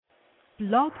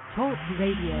Blog Talk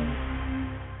Radio.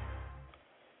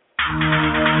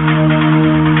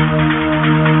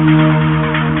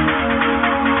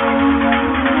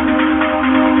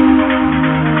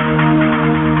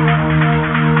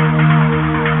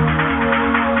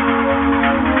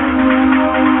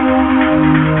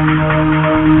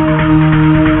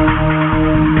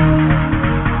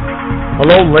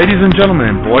 Hello, ladies and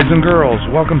gentlemen, boys and girls.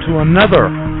 Welcome to another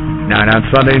Night on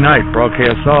Sunday Night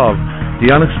broadcast of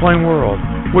The Unexplained World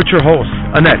with your host,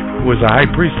 Annette, who is a high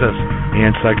priestess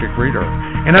and psychic reader,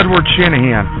 and Edward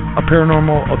Shanahan, a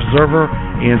paranormal observer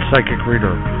and psychic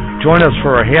reader. Join us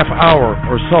for a half hour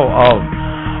or so of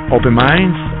open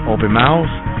minds, open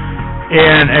mouths,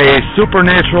 and a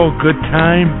supernatural good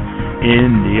time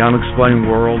in The Unexplained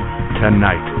World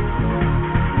tonight.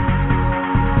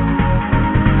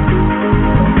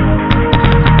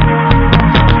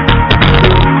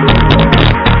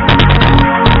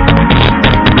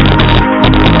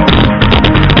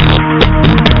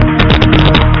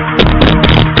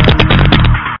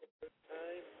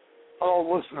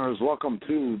 Listeners, welcome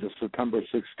to the September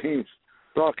 16th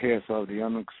broadcast of The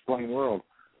Unexplained World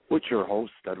with your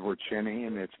host, Edward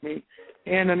Shanahan. It's me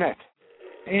and Annette.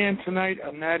 And tonight,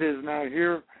 Annette is not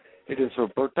here. It is her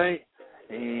birthday,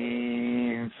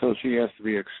 and so she has to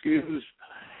be excused.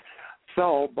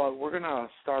 But we're going to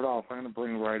start off. I'm going to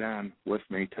bring right on with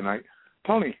me tonight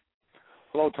Toni.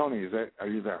 Hello, Toni. Are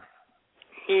you there?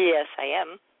 Yes, I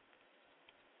am.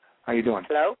 How you doing?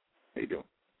 Hello? How you doing?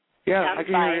 Yeah, I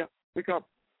can hear you. Pick up.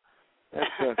 That's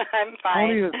good. I'm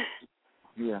fine.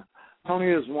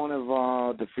 Toni is one of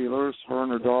the feelers. Her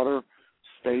and her daughter,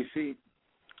 Stacie,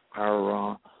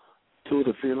 are two of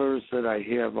the feelers that I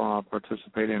have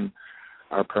participate in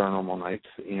our paranormal nights.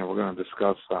 And we're going to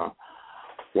discuss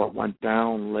what went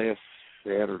down last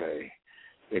Saturday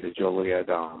at a Joliet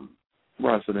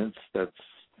residence that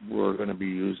we're going to be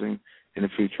using in the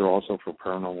future also for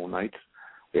paranormal nights.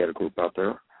 We had a group out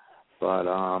there. But,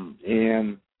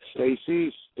 and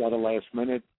Stacie's got a last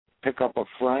minute pick up a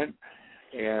friend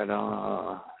at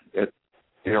the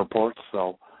airport,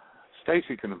 so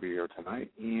Stacie going to be here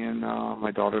tonight. And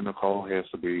my daughter Nichole has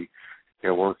to be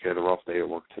at work, had a rough day at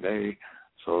work today,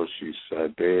 so she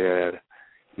said, Dad,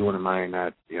 you wouldn't mind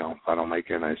that, if I don't make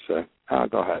it? And I said,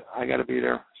 go ahead, I got to be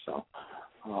there, so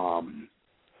at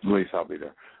least I'll be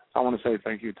there. So I want to say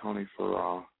thank you, Toni,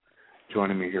 for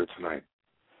joining me here tonight.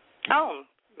 Oh,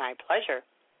 my pleasure.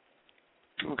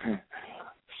 Okay.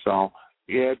 So,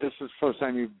 yeah, this is the first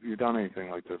time you've done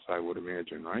anything like this, I would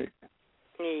imagine, right?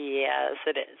 Yes,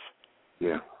 it is.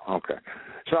 Yeah, okay.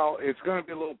 So it's going to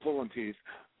be a little pulling teeth,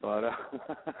 but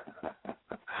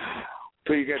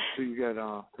till you get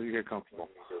comfortable.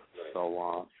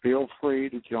 So feel free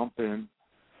to jump in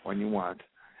when you want.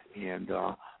 And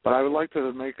but I would like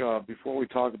to make before we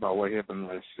talk about what happened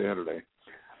last Saturday,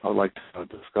 I would like to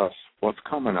discuss what's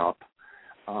coming up.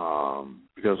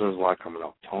 Because there's a lot coming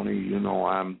up. Toni,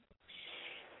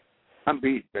 I'm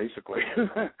beat, basically. And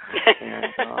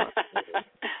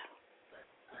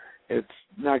it's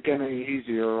not getting any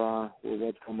easier with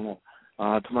what's coming up.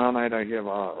 Tomorrow night I have,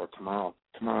 tomorrow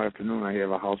afternoon I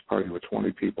have a house party with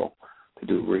 20 people to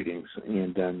do readings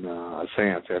and then a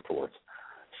seance afterwards.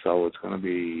 So it's going to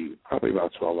be probably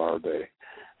about a 12-hour day,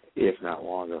 if not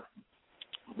longer.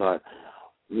 But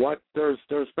there's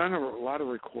been a lot of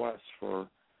requests for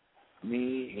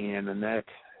me and Annette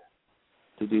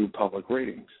to do public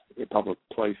readings in public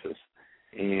places.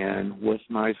 And with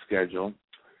my schedule,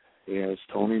 as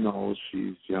Toni knows,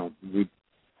 she's, we've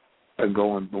been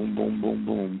going boom, boom, boom,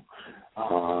 boom,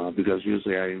 because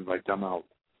usually I invite them out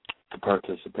to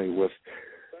participate with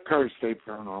Curry State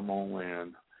Paranormal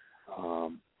and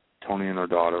Toni and her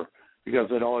daughter,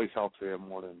 because it always helps to have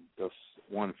more than just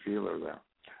one feeler there.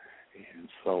 And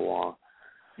so,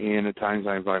 and at times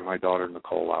I invite my daughter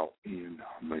Nichole out and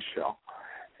Michelle.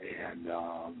 And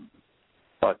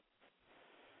but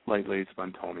lately it's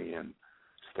been Toni and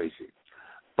Stacie.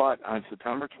 But on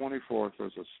September 24th,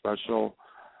 there's a special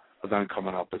event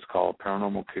coming up. It's called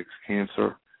Paranormal Kicks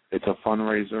Cancer. It's a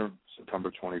fundraiser, September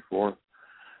 24th,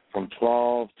 from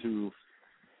 12 to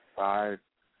 5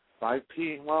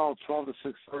 p.m. Well, 12 to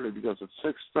 6:30, because at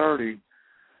 6:30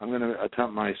 I'm going to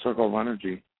attempt my Circle of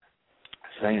Energy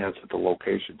seance at the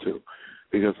location too,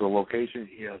 because the location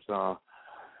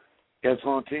has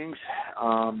hauntings.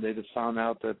 They just found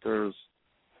out that there's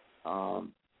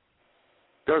some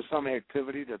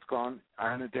activity that's gone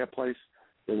on at that place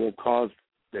that will cause,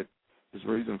 that is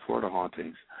the reason for the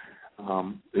hauntings.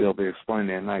 It'll be explained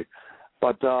that night.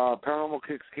 But Paranormal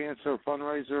Kicks Cancer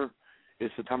fundraiser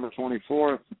is September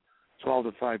 24th, 12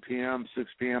 to 5 p.m., 6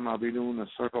 p.m. I'll be doing the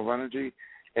Circle of Energy,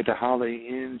 at the Holiday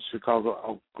Inn, Chicago,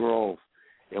 Elk Grove,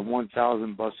 at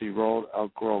 1000 Bussy Road,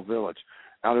 Elk Grove Village.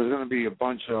 Now, there's going to be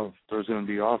there's going to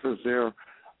be authors there,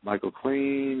 Michael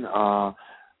Clean, a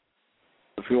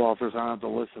few authors on the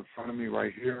list in front of me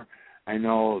right here. I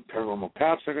know Paranormal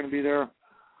Cops are going to be there.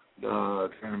 They're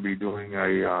going to be doing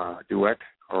a duet,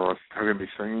 or they're going to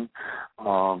be singing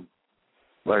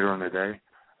later in the day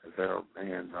there.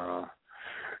 And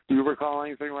do you recall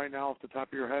anything right now off the top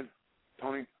of your head,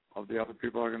 Toni, of the other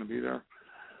people that are going to be there?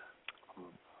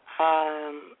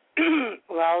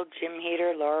 Well, Jim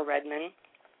Heater, Laura Redmond,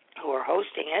 who are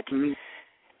hosting it,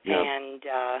 and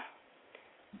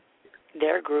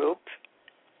their group.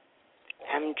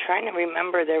 I'm trying to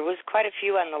remember. There was quite a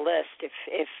few on the list.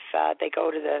 If they go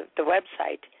to the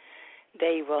website,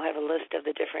 they will have a list of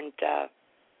the different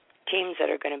teams that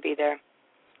are going to be there.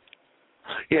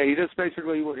 Yeah, you just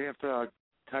basically would have to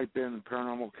type in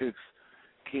Paranormal Kicks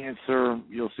Cancer.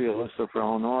 You'll see a list for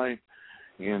Illinois,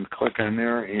 and click on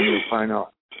there, and you'll find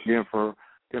out the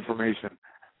information.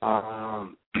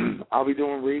 I'll be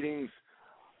doing readings.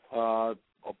 A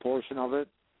portion of it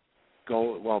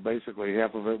basically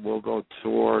half of it will go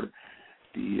toward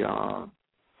the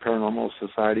Paranormal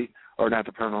Society, or not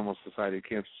the Paranormal Society,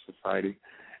 Cancer Society,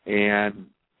 and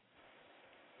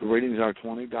the readings are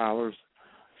 $20.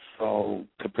 So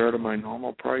compared to my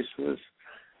normal prices,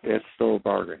 it's still a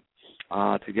bargain.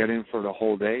 To get in for the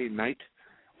whole day, night,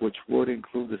 which would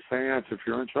include the seance, if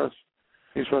you're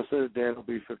interested, that'll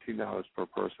be $15 per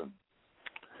person.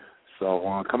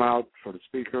 So come out for the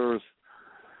speakers.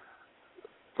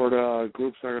 For the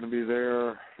groups that are going to be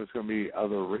there, there's going to be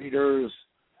other readers.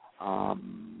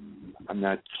 I'm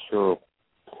not sure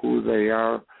who they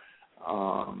are,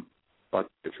 but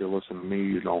if you're listening to me,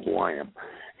 you know who I am.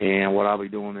 And what I'll be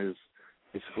doing is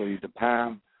basically the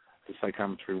PAM, the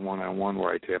Psychometry 1-on-1,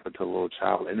 where I tap into a little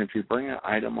child. And if you bring an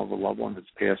item of a loved one that's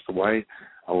passed away,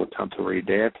 I will attempt to read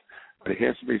that. But it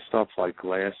has to be stuff like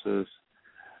eyeglasses,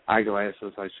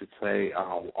 I should say,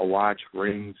 a watch,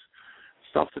 rings,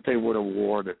 stuff that they would have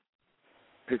worn that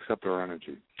picks up their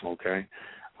energy, okay?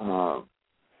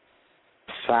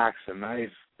 Socks, a knife,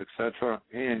 etc.,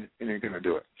 and you're going to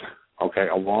do it. Okay,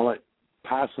 a wallet,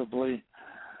 possibly,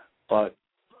 but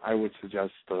I would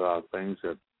suggest things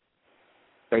that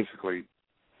basically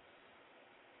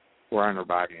were on their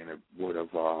body and it would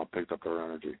have picked up their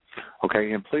energy.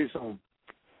 Okay, and please don't,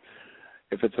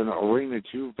 if it's a ring that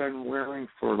you've been wearing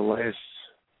for the last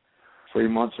 3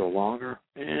 months or longer,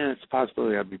 it's a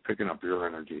possibility I'd be picking up your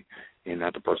energy and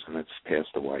not the person that's passed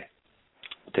away.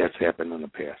 That's happened in the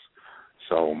past.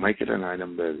 So make it an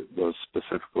item that was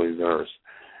specifically theirs.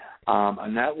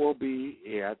 And that will be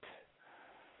at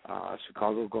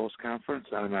Chicago Ghost Conference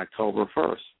on October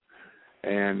 1st.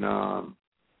 And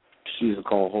she's a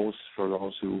co-host for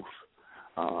those who've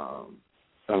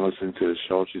been listening to the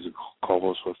show. She's a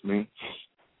co-host with me.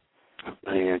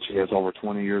 And she has over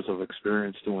 20 years of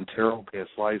experience doing tarot, past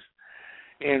life,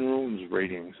 and runes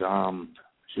readings.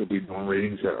 She'll be doing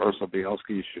readings at Ursula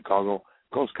Bielski's Chicago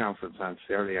Ghost Conference on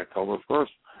Saturday, October 1st,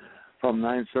 from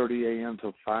 9:30 a.m.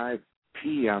 to 5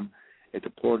 p.m. at the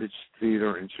Portage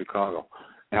Theater in Chicago.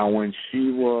 Now, when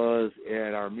she was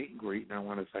at our meet and greet, and I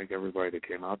want to thank everybody that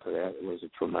came out to that, it was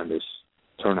a tremendous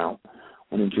turnout.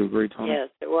 Wouldn't you agree, Toni? Yes,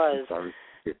 it was. Sorry.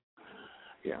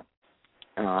 Yeah.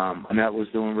 Annette was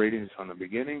doing readings from the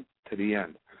beginning to the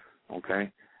end,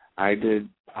 okay? I did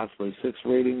possibly 6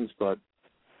 readings, but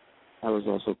I was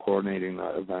also coordinating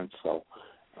the event, so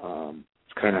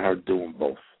it's kind of hard doing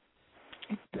both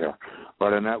there.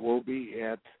 But Annette will be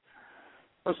at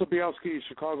Russell Bielski's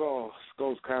Chicago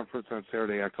Ghost Conference on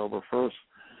Saturday, October 1st,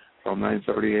 from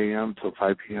 9:30 a.m. to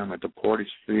 5 p.m. at the Portage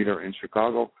Theater in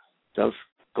Chicago. Just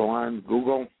go on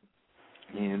Google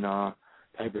and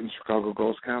type in Chicago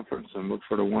Ghost Conference and look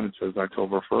for the one that says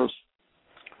October 1st.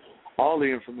 All the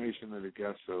information of the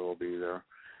guests that will be there.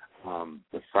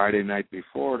 The Friday night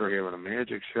before, they're having a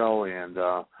magic show, and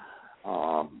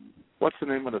what's the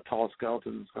name of the tall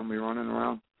skeleton that's going to be running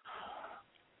around?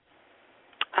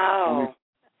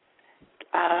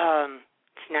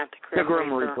 It's not the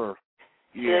Grim Reaper.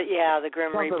 Yeah, the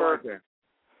Grim something Reaper. Like that.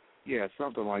 Yeah,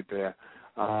 something like that.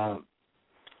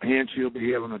 And she'll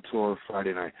be having a tour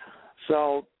Friday night.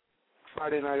 So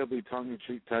Friday night will be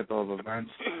tongue-in-cheek type of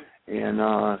events,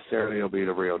 and Saturday will be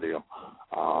the real deal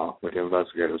with the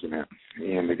investigators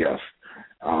and the guests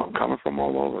coming from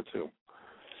all over too.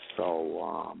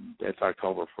 So that's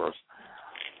October 1st.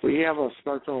 We have a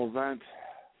special event,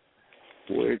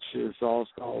 which is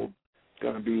also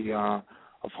going to be a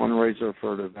fundraiser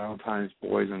for the Valentine's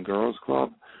Boys and Girls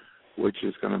Club, which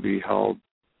is going to be held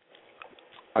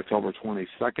October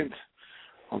 22nd,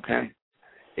 okay,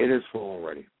 It is full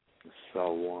already.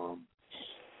 So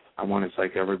I want to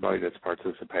thank everybody that's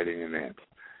participating in that.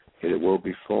 It will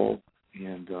be full,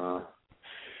 and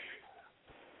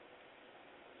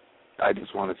I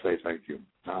just want to say thank you.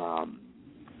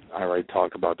 I already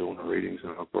talked about doing the readings in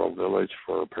Oak Grove Village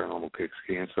for Paranormal Kicks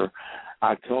Cancer.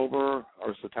 September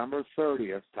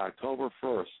 30th to October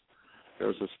 1st,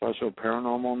 there's a special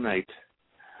paranormal night.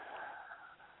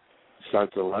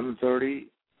 Starts at 11:30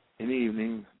 in the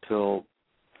evening till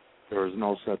there is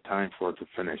no set time for it to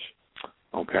finish.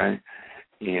 Okay?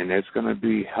 And it's going to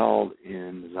be held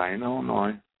in Zion,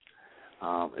 Illinois.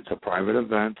 It's a private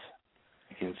event.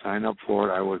 You can sign up for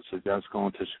it. I would suggest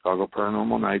going to Chicago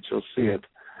Paranormal Nights. You'll see it.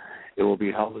 It will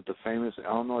be held at the famous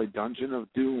Illinois Dungeon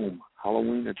of Doom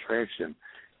Halloween attraction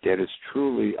that is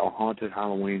truly a haunted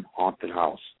Halloween haunted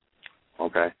house,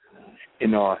 okay,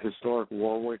 in a historic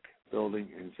Warwick building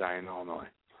in Zion, Illinois.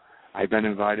 I've been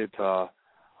invited to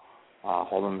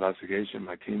hold an investigation.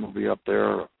 My team will be up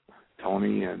there.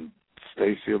 Toni and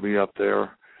Stacie will be up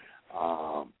there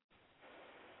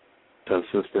to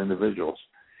assist individuals.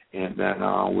 And then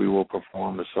we will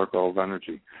perform the Circle of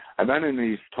Energy. I've been in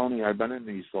these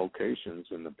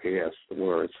locations in the past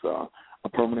where it's a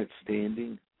permanent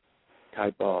standing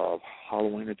type of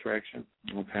Halloween attraction,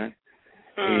 okay?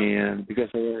 And because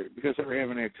they're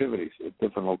having activities at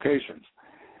different locations,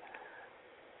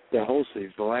 the host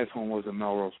sees. The last one was in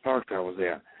Melrose Park I was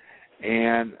at.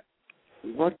 And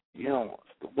what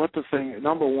the thing,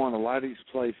 number one, a lot of these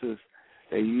places,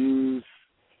 they use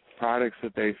products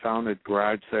that they found at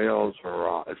garage sales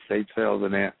or estate sales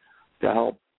and that to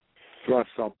help dress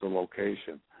up the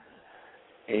location.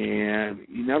 And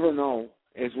you never know,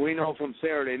 as we know from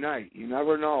Saturday night, you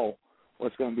never know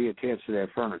what's going to be attached to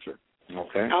that furniture,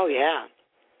 okay? Oh, yeah.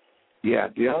 Yeah,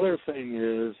 the other thing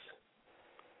is,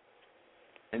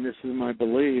 and this is my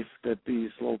belief, that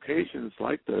these locations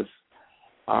like this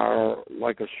are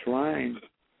like a shrine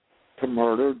to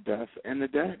murder, death, and the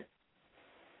dead,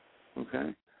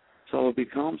 okay? So it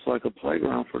becomes like a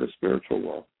playground for the spiritual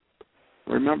world.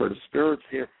 Remember, the spirits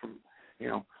here,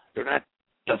 they're not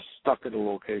just stuck at a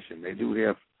location. They do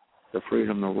have the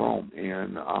freedom to roam.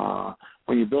 And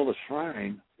when you build a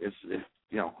shrine, as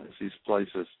these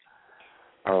places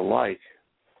are like,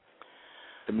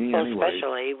 to me anyway.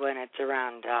 Especially when it's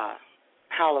around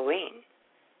Halloween,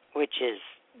 which is,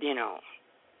 the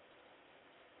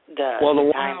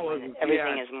time when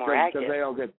everything is more active. The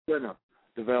veil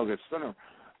gets thinner.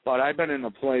 But I've been in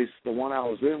a place, the one I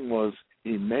was in was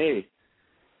in May,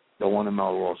 the one in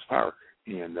Melrose Park.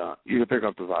 And you can pick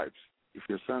up the vibes. If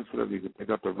you're sensitive, you can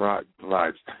pick up the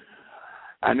vibes.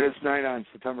 And this night on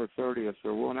September 30th,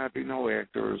 there will not be no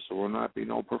actors, there will not be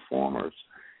no performers.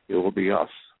 It will be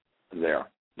us there,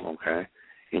 okay?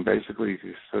 And basically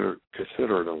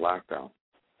consider it a lockdown.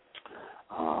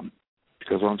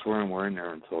 Because once we're in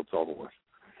there until it's over with.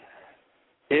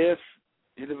 If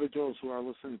individuals who are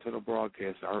listening to the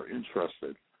broadcast are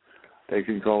interested, they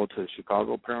can go to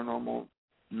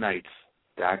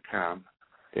ChicagoParanormalNights.com.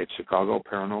 It's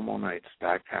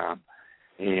ChicagoParanormalNights.com.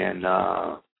 And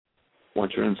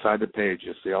once you're inside the page,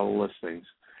 you'll see all the listings,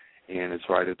 and it's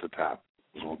right at the top,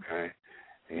 okay?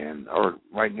 Or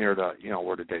right near the,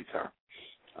 where the dates are.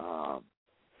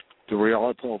 The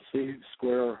Rialto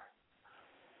Square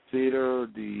Theater,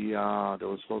 there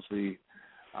was supposed to be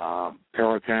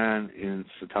Paracon in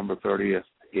September 30th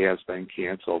has been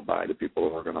canceled by the people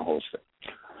who are going to host it.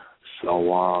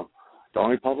 So the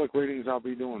only public readings I'll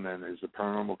be doing then is the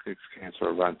Paranormal Kicks Cancer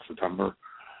event,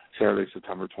 Saturday,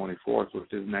 September 24th,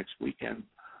 which is next weekend.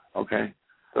 Okay?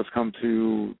 Let's come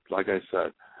to, like I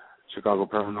said,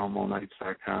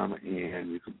 ChicagoParanormalNights.com,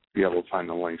 and you can be able to find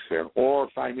the links there. Or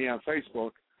find me on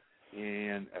Facebook,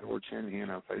 and Edward Shanahan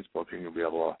on Facebook, and you'll be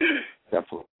able to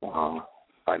definitely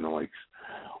find the links.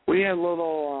 We had a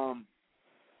little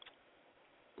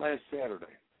last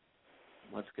Saturday.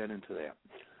 Let's get into that.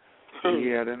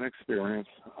 We had an experience.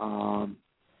 I'm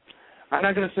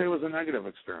not going to say it was a negative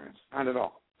experience. Not at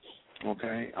all.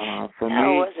 Okay? For me,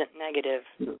 it wasn't negative.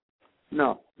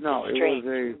 No. It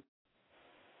was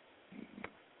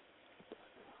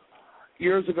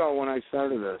years ago when I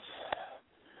started this,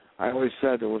 I always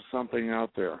said there was something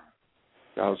out there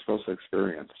that I was supposed to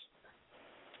experience.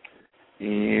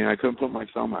 And I couldn't put my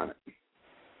thumb on it.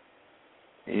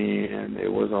 And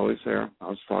it was always there. I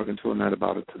was talking to Annette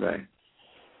about it today.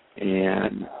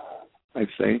 And I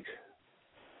think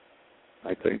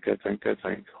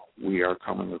we are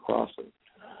coming across it.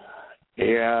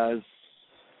 As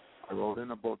I wrote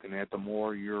in a book, and that the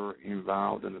more you're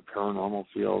involved in the paranormal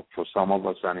field, for some of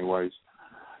us anyways,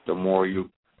 the more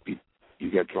you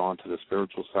get drawn to the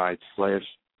spiritual side /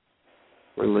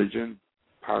 religion,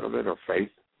 part of it, or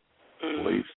faith,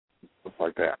 beliefs, stuff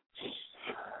like that.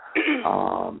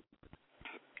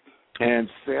 And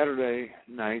Saturday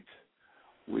night,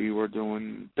 we were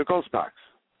doing the Ghost Box.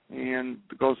 And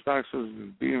the Ghost Box was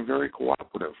being very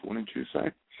cooperative, wouldn't you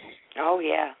say? Oh,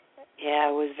 yeah. Yeah,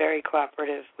 it was very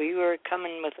cooperative. We were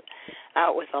coming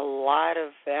out with a lot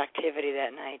of activity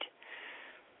that night.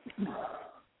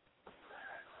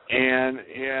 And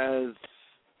as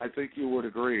I think you would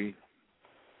agree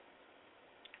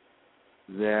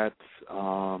that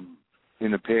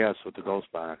in the past with the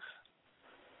Ghost Box,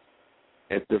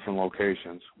 at different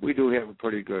locations, we do have a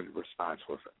pretty good response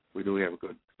with it. We do have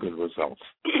good results.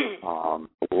 The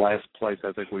last place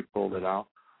I think we pulled it out,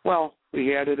 well, we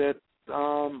had it at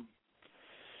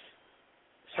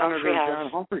Senator John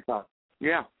Humphrey's house.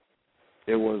 Yeah,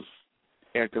 it was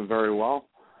acting very well.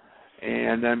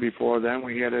 And then before then,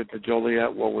 we had it at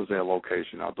Joliet. What was that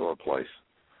location, outdoor place?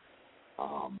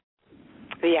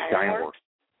 The Ironworks?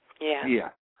 Yeah. Yeah,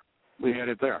 we had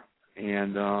it there.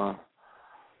 And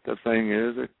the thing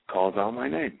is, it calls out my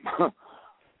name.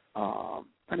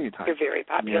 Many times. You're very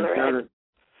popular, Ed.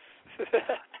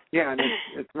 Yeah, and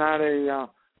it's not your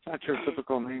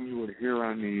typical name you would hear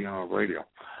on the radio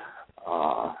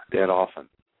that often.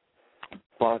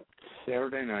 But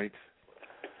Saturday night,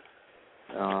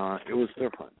 it was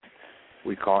different.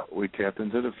 We tapped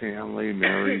into the family,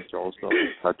 Mary, Joseph,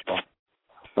 Petra,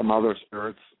 some other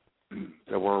spirits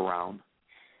that were around,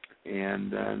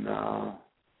 and then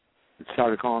it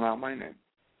started calling out my name.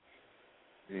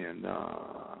 And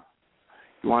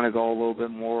you want to go a little bit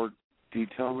more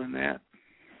detail in that?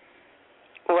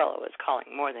 Well, it was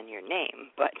calling more than your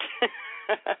name, but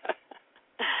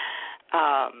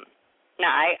no,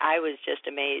 I was just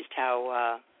amazed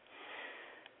how,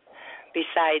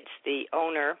 besides the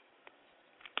owner,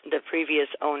 the previous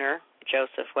owner,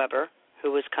 Joseph Weber,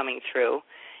 who was coming through,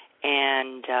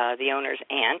 and the owner's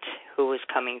aunt, who was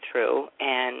coming through,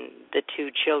 and the two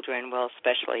children, well,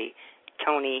 especially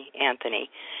Toni, Anthony,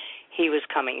 he was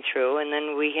coming through, and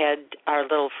then we had our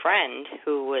little friend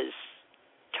who was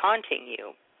taunting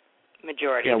you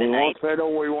majority of the night.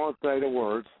 We won't say the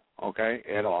words, okay,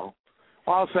 at all.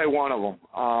 Well, I'll say one of them,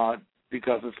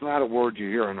 because it's not a word you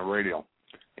hear on the radio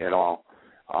at all.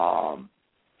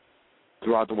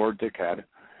 Throughout the word dickhead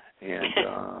and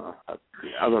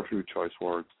other few choice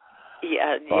words.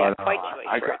 Yeah, quite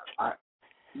choice words.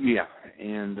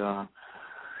 And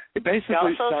it basically he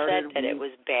also started... said that it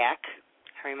was back.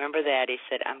 I remember that. He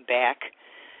said, I'm back.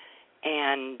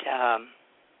 And a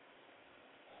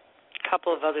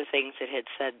couple of other things that had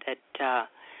said that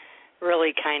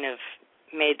really kind of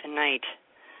made the night.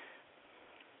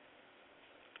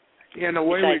 Yeah, and the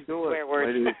way we do it,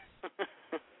 ladies,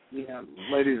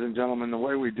 ladies and gentlemen, the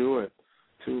way we do it,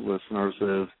 to listeners,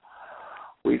 is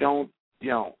we don't,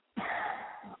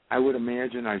 I would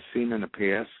imagine I've seen in the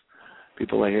past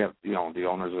people that have, the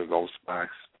owners of Ghost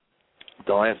Box,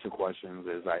 they'll ask the questions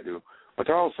as I do, but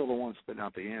they're also the ones spitting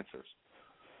out the answers,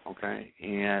 okay?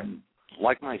 And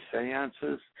like my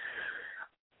seances,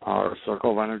 or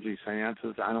circle of energy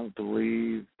seances, I don't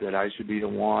believe that I should be the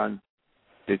one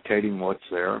dictating what's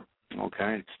there,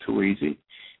 okay? It's too easy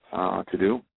to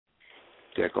do.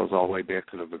 That goes all the way back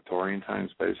to the Victorian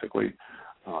times, basically,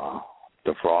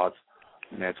 the frauds.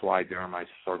 And that's why during my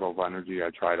circle of energy, I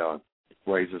try to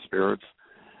raise the spirits.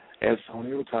 As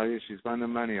Toni will tell you, she's been to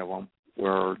many of them,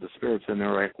 where the spirits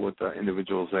interact with the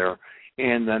individuals there,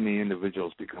 and then the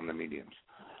individuals become the mediums.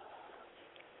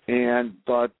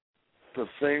 But the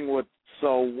thing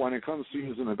so when it comes to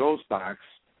using the Ghost Box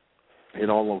at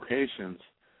all locations,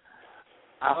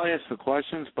 I'll ask the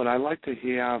questions, but I like to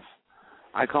have,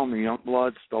 I call them the young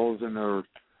bloods, those in their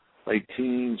late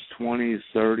teens, 20s,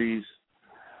 30s,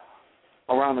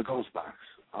 around the Ghost Box.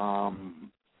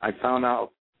 I found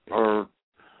out, or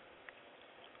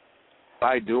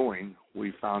by doing,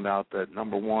 we found out that,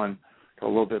 number one, they're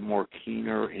a little bit more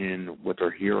keener in what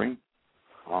they're hearing,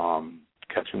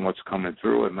 catching what's coming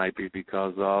through. It might be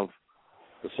because of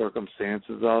the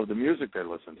circumstances of the music they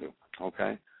listen to,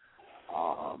 okay?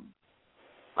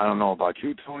 I don't know about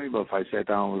you, Toni, but if I sat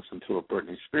down and listened to a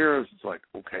Britney Spears, it's like,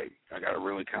 okay, I got to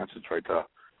really concentrate to,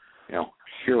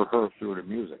 hear her through the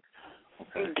music.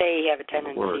 Okay? They have a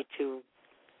tendency to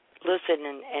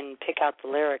listen and pick out the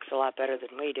lyrics a lot better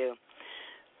than we do.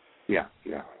 Yeah.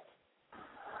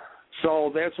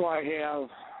 So that's why I have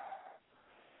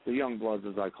the young bloods,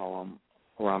 as I call them,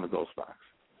 around the Ghost Box.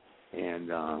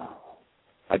 And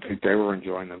I think they were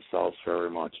enjoying themselves very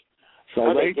much.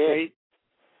 So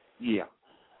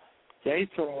they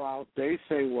throw out, they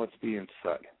say what's being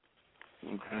said.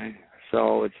 Okay?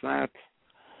 So it's not,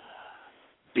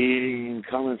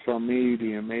 coming from me,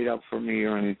 being made up for me,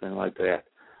 or anything like that.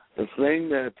 The thing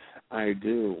that I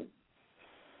do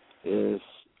is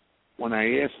when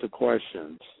I ask the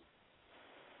questions,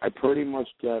 I pretty much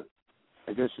get,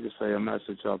 I guess you could say, a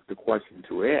message of the question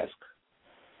to ask.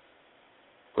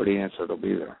 For the answer to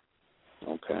be there.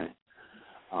 Okay.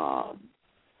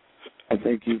 I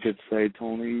think you could say,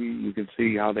 Toni, you can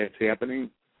see how that's happening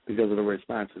because of the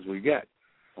responses we get.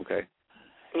 Okay.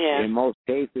 Yeah. In most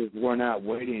cases, we're not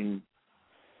waiting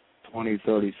 20,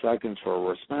 30 seconds for a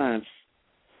response.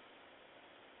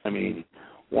 I mean,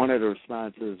 one of the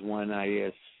responses when I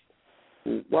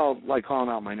ask, well, like calling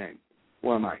out my name.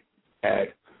 Where am I?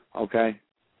 Ed. Okay.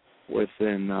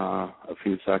 Within a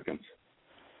few seconds.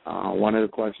 One of the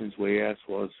questions we asked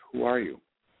was, who are you?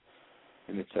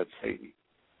 And it said Satan.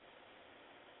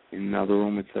 In another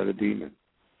room, it said a demon.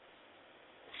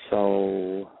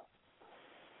 So,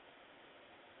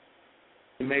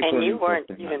 it makes and you weren't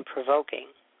even provoking.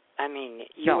 I mean,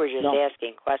 you were just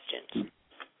asking questions.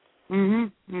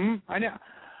 I know.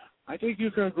 I think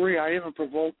you can agree. I haven't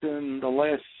provoked in the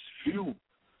last few,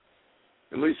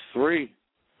 at least 3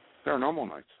 paranormal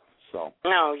nights. So.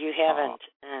 No, you haven't,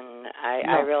 and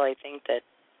I really think that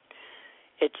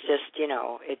it's just,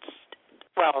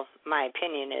 well, my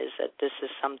opinion is that this is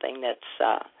something that's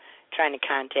trying to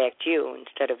contact you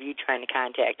instead of you trying to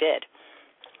contact it.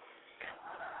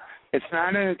 It's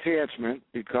not an attachment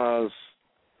because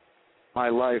my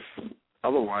life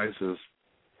otherwise is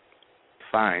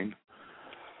fine.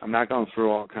 I'm not going through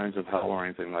all kinds of hell or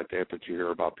anything like that you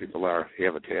hear about people that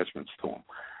have attachments to them.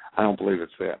 I don't believe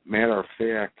it's that. Matter of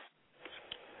fact,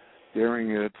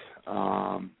 during it,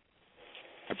 I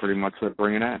pretty much said,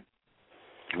 bring it on.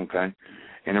 Okay?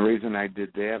 And the reason I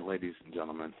did that, ladies and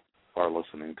gentlemen, who are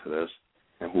listening to this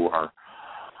and who are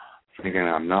thinking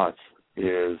I'm nuts,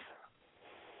 is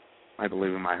I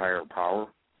believe in my higher power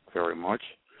very much.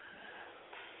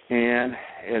 And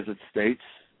as it states,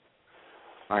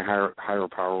 my higher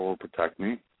power will protect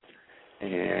me.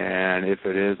 And if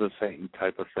it is a Satan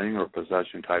type of thing or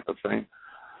possession type of thing,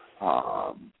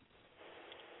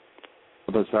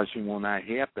 the possession will not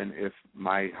happen if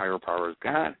my higher power is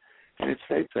God. And it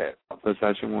states that a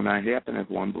possession will not happen if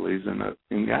one believes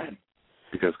in God,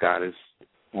 because God is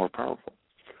more powerful.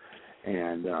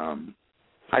 And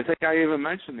I think I even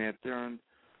mentioned that during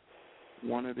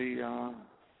one of the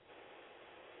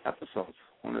episodes,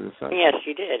 one of the sessions. Yes,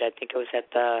 you did. I think it was at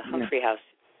the Humphrey House.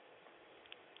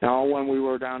 No, when we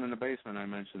were down in the basement, I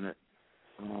mentioned it.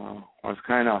 I was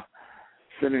kind of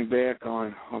sitting back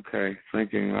going, okay,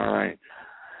 thinking, all right.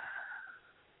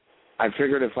 I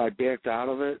figured if I backed out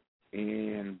of it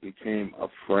and became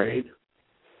afraid,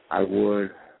 I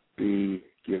would be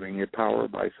giving it power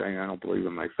by saying I don't believe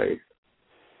in my faith.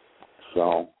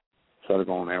 So instead of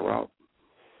going that route,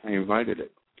 I invited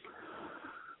it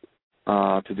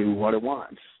to do what it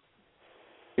wants,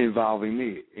 involving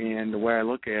me. And the way I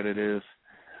look at it is,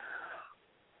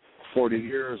 40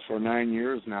 years or 9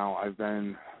 years now, I've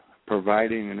been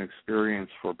providing an experience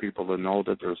for people to know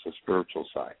that there's a spiritual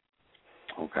side.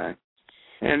 Okay?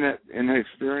 And the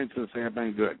experiences have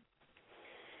been good.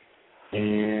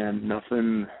 And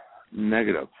nothing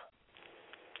negative.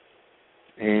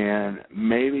 And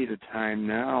maybe the time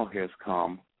now has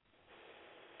come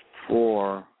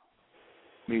for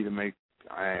me to make,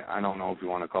 I don't know if you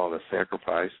want to call it a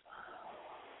sacrifice,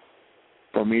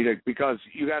 for me to, because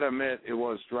you got to admit it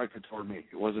was directed toward me.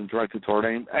 It wasn't directed toward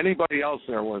anybody else.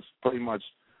 There was pretty much,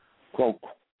 quote,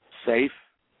 safe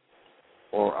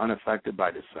or unaffected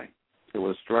by this thing. It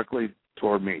was directly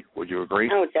toward me. Would you agree?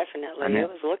 Oh, definitely. I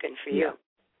was looking for you.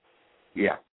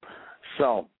 Yeah.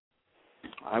 So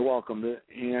I welcomed it.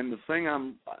 And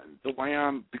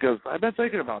because I've been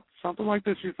thinking about something like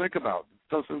this you think about.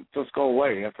 It doesn't just go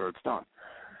away after it's done.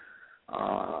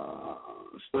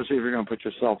 Especially if you're going to put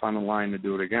yourself on the line to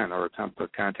do it again or attempt to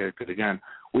contact it again.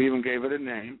 We even gave it a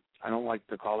name. I don't like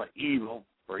to call it evil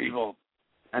or evil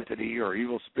entity or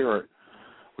evil spirit.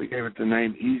 We gave it the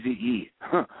name Easy E.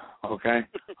 Okay?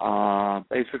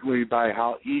 Basically by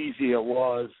how easy it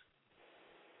was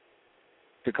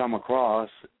to come across,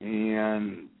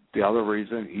 and the other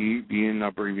reason, E being an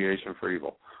abbreviation for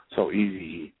evil. So Easy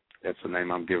E. That's the name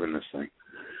I'm giving this thing.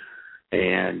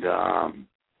 And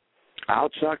I'll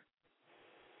check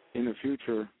in the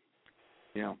future,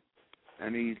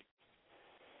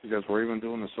 because we're even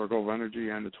doing the Circle of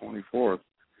Energy on the 24th.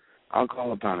 I'll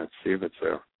call upon it, see if it's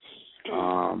there.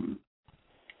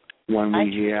 When I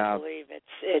we have, believe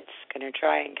it's going to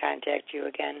try and contact you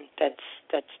again.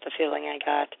 That's the feeling I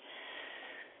got.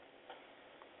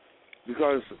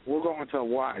 Because we're going to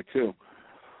why too.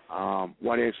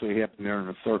 What actually happened there in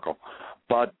the circle.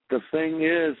 But the thing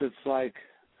is, it's like,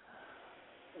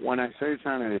 when I say it's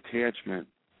not an attachment,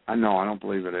 I don't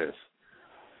believe it is.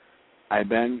 I've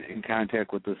been in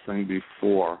contact with this thing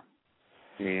before,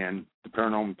 and the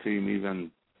paranormal team even,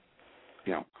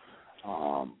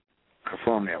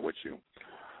 confirmed that with you.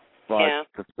 But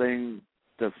the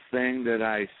thing that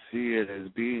I see it as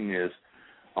being is,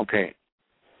 okay,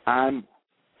 I'm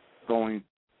going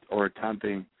or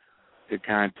attempting to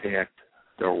contact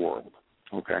their world.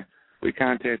 Okay, we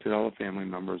contacted all the family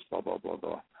members, blah blah blah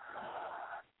blah,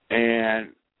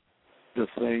 and the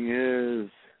thing is,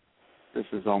 this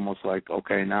is almost like,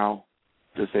 okay, now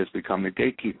this has become the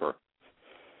gatekeeper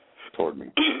toward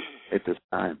me at this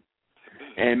time,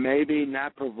 and maybe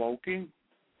not provoking.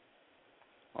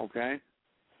 Okay,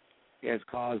 has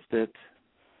caused it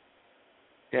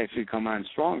to actually come on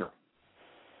stronger.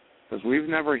 Because we've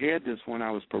never had this when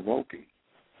I was provoking.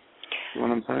 You know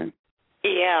what I'm saying?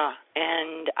 Yeah,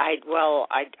 and I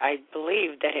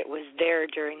believe that it was there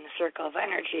during the circle of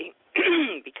energy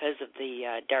because of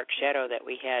the dark shadow that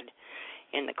we had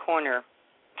in the corner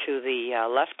to the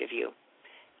left of you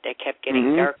that kept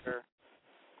getting darker.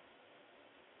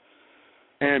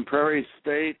 And Prairie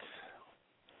State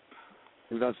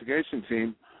investigation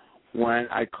team, when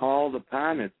I called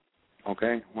upon it,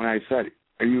 okay, when I said,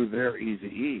 "Are you there, Easy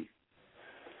E?"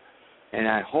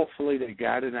 And hopefully they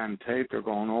got it on tape. They're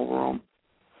going over them.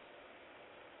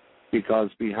 Because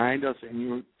behind us,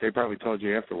 and they probably told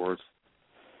you afterwards,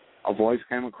 a voice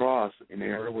came across, and they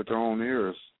heard it with their own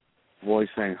ears, a voice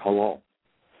saying, "Hello."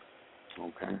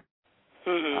 Okay?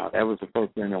 That was the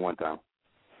first thing that went down.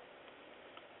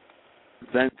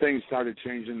 Then things started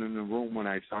changing in the room when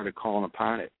I started calling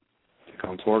upon it to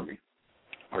come toward me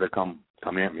or to come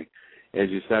at me. As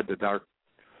you said, the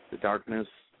darkness,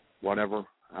 whatever,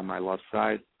 on my left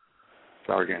side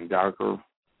started getting darker,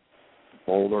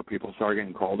 bolder. People started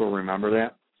getting colder. Remember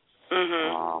that?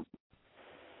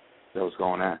 That was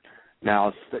going on.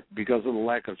 Now, because of the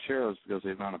lack of chairs, because of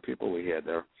the amount of people we had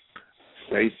there,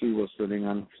 Stacie was sitting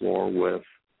on the floor with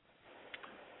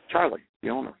Charlie, the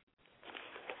owner.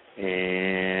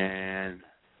 And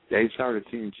they started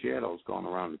seeing shadows going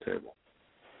around the table.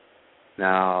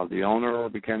 Now, the owner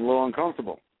became a little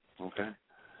uncomfortable, okay?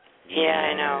 Yeah,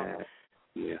 I know.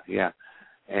 Yeah.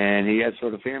 And he had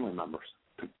sort of family members,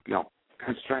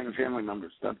 constrained family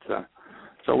members.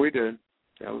 So we did.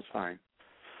 That was fine.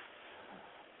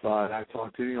 But I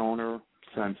talked to the owner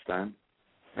since then.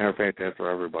 Matter of fact, after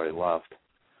everybody left.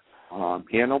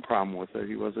 He had no problem with it.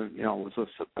 He wasn't, it was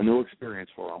a new experience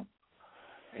for him.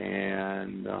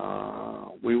 And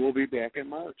we will be back in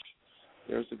March.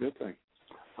 There's a good thing.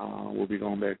 We'll be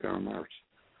going back there in March.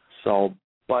 So,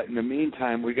 but in the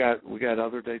meantime, we got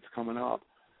other dates coming up.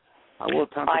 I will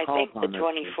attempt to call I think the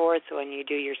 24th, when you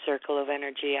do your circle of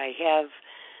energy, I have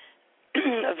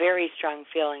a very strong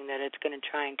feeling that it's going to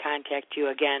try and contact you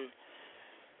again.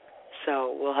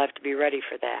 So we'll have to be ready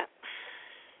for that.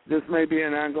 This may be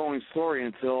an ongoing story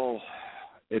until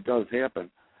it does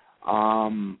happen.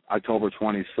 October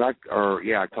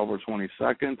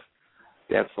 22nd.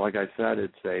 That's, like I said,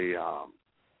 it's a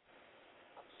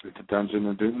Dungeon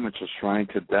of Doom. It's a shrine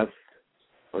to death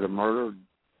or the murder,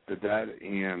 the dead,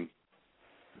 and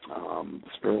the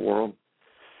spirit world,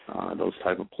 those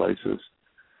type of places.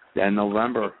 Then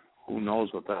November, who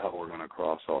knows what the hell we're going to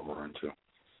cross over into.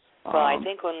 Well, I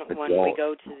think when we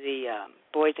go to the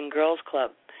Boys and Girls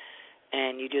Club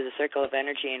and you do the circle of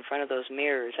energy in front of those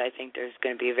mirrors, I think there's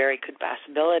going to be a very good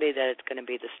possibility that it's going to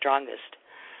be the strongest.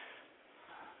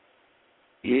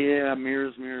 Yeah,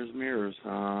 mirrors.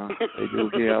 They do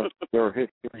have their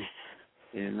history.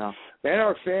 Matter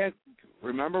of fact,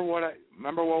 remember what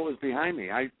was behind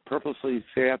me? I purposely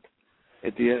sat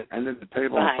at the end of the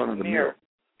table in front of the mirror.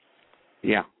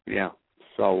 Yeah.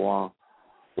 So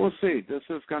we'll see. This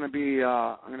is going to be.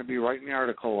 I'm going to be writing the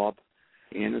article up,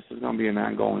 and this is going to be an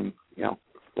ongoing,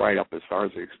 write-up as far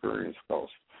as the experience goes.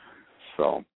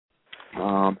 So,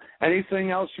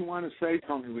 anything else you want to say,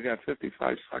 Toni? We got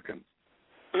 55 seconds.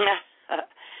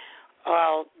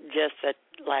 Well, just that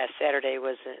last Saturday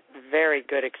was a very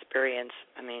good experience.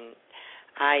 I mean,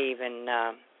 I even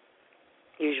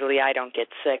usually I don't get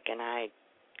sick, and I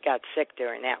got sick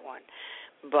during that one.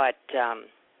 But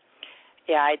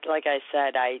like I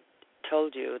said, I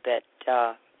told you that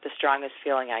the strongest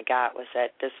feeling I got was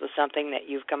that this was something that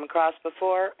you've come across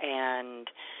before,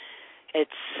 and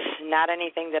it's not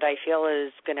anything that I feel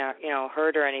is going to,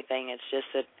 hurt or anything. It's just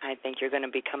that I think you're going to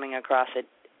be coming across it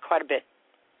quite a bit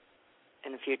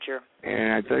in the future.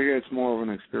 And I tell you, it's more of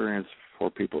an experience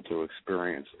for people to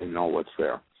experience and know what's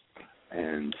there.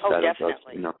 And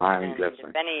definitely. I'm and guessing.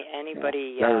 If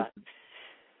anybody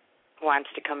wants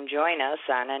to come join us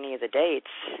on any of the dates,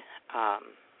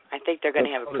 I think they're going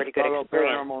to have a pretty good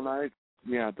experience. Paranormal Nights.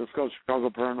 Yeah, let's go to Chicago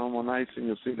Paranormal Nights, and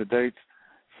you'll see the dates.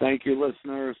 Thank you,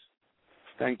 listeners.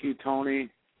 Thank you, Toni.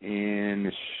 And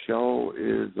the show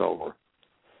is over.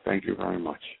 Thank you very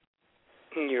much.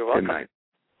 You're welcome. Good night.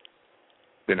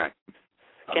 Good night.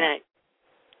 Good night.